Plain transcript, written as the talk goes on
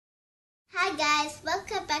Hi guys,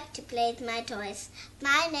 welcome back to Play With My Toys.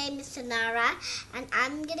 My name is Sonara and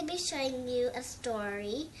I'm going to be showing you a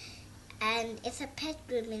story, and it's a pet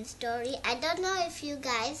grooming story. I don't know if you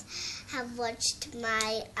guys have watched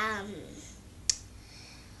my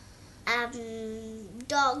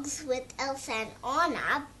dogs with Elsa and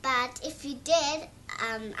Anna, but if you did,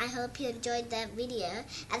 I hope you enjoyed that video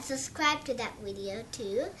and subscribe to that video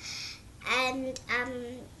too. And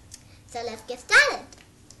so let's get started.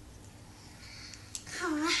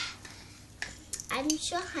 I'm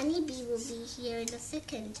sure Honeybee will be here in a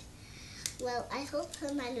second. Well, I hope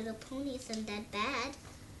her My Little Pony isn't that bad.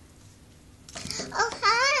 Oh,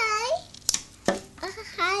 hi! Oh,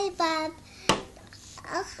 hi, Bob.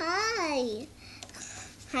 Oh, hi.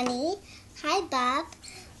 Honey. Hi, Bob.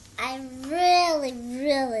 I really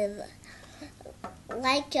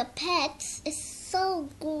like your pets. It's so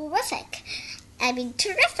terrific.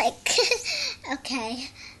 Okay,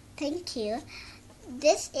 thank you.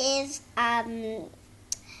 This is Apple.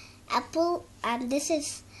 This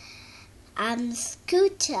is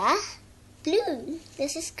Scoota Bloom.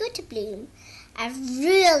 This is Scoota Bloom. I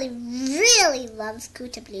really love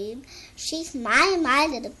Scoota Bloom. She's my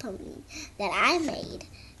little pony that I made.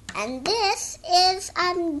 And this is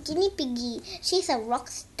Guinea Pig. She's a rock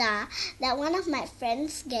star that one of my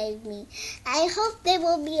friends gave me. I hope there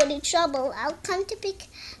won't be any trouble. I'll come to pick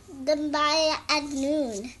them by at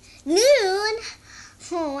noon. Noon?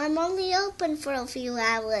 Oh, I'm only open for a few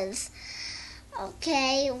hours.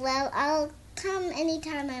 Okay, well, I'll come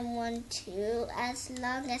anytime I want to, as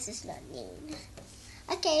long as it's not noon.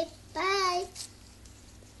 Okay, bye.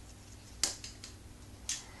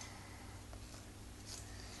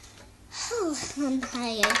 Oh,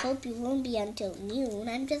 hi, I hope you won't be until noon.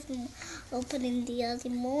 I'm just open in the early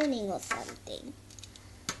morning or something.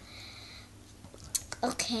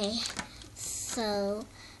 Okay, so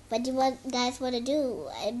what do you guys want to do?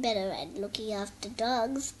 I'm better at looking after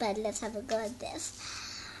dogs, but let's have a go at this.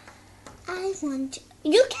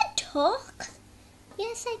 You can talk?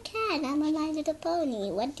 Yes, I can. I'm a My Little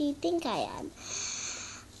Pony. What do you think I am?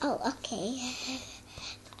 Oh, okay.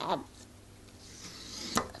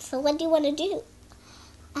 So what do you want to do?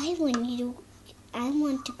 I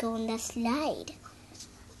want to go on the slide.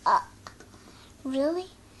 Really?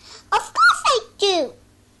 Of course I do.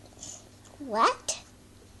 What?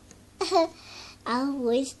 I'll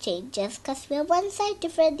always change just because we're one side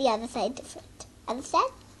different, the other side different.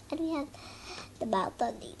 Understand? And we have the mouth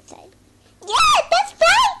on the inside. Yeah, that's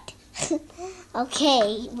right!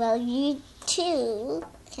 Okay, well, you two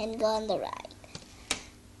can go on the ride.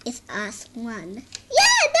 It's us one.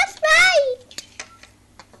 Yeah, that's right!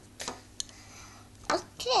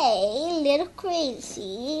 Okay, little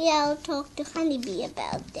crazy. I'll talk to Honeybee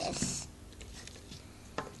about this.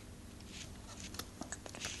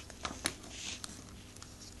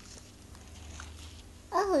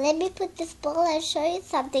 Oh, let me put this ball and show you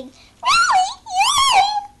something. Really?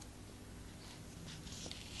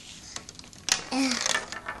 Yay!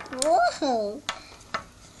 Whoa!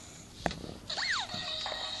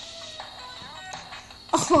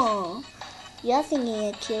 Oh, you're thinking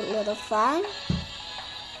a cute little song.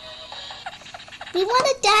 We want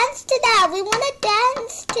to dance to that. We want to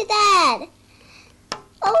dance to that.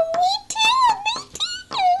 Oh, me too.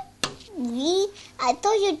 I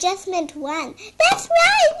thought you just meant one. That's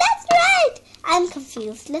right. I'm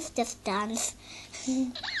confused. Let's just dance. La,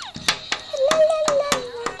 la, la, la.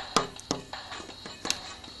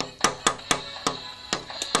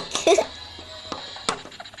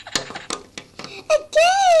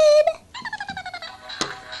 Again.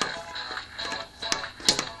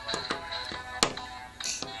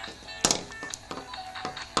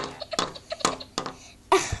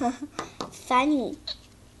 Funny.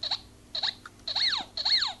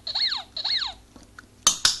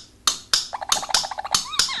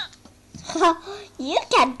 You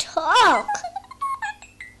can talk.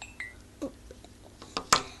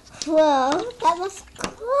 Whoa, that was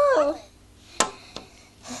cool.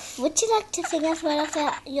 Would you like to sing us one of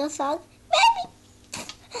your songs? Maybe.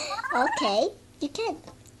 Okay, you can.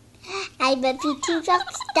 I'm a pretty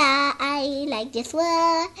rock star. I like this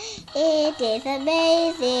world. It is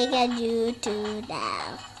amazing, and you too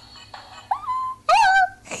now.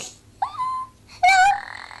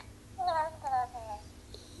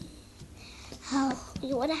 Oh,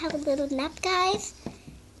 you want to have a little nap, guys?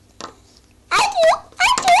 I do.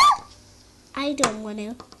 I don't want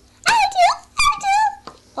to. I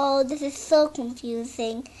do. Oh, this is so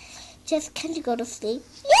confusing. Just can't you go to sleep?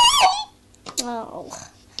 Yay! Oh.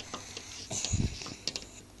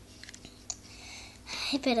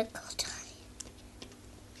 I better go, Johnny.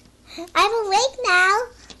 I'm awake now.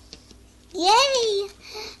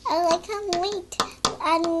 Oh, I can't wait.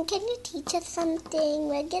 Can you teach us something?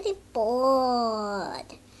 We're getting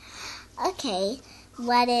bored. Okay,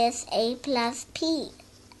 what is A plus P?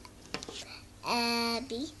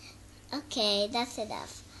 B. Okay, that's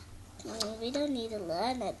enough. We don't need to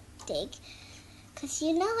learn anything, because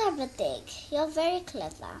you know everything. You're very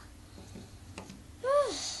clever.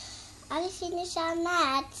 Are we finished our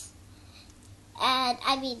maths?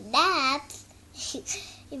 Naps.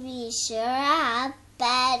 We sure are,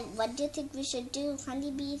 but what do you think we should do?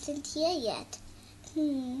 Honeybee isn't here yet.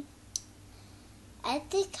 I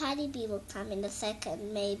think Honeybee will come in a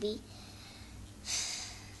second, maybe.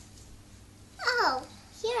 Oh,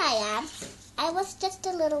 here I am. I was just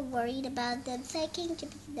a little worried about them, so I came to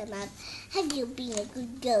pick them up. Have you been a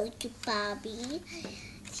good girl to Barbie?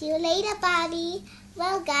 See you later, Barbie.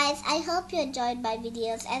 Well, guys, I hope you enjoyed my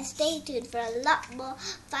videos, and stay tuned for a lot more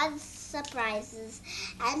fun surprises.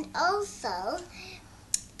 And also,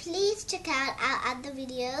 please check out our other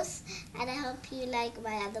videos, and I hope you like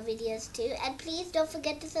my other videos too. And please don't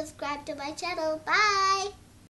forget to subscribe to my channel. Bye!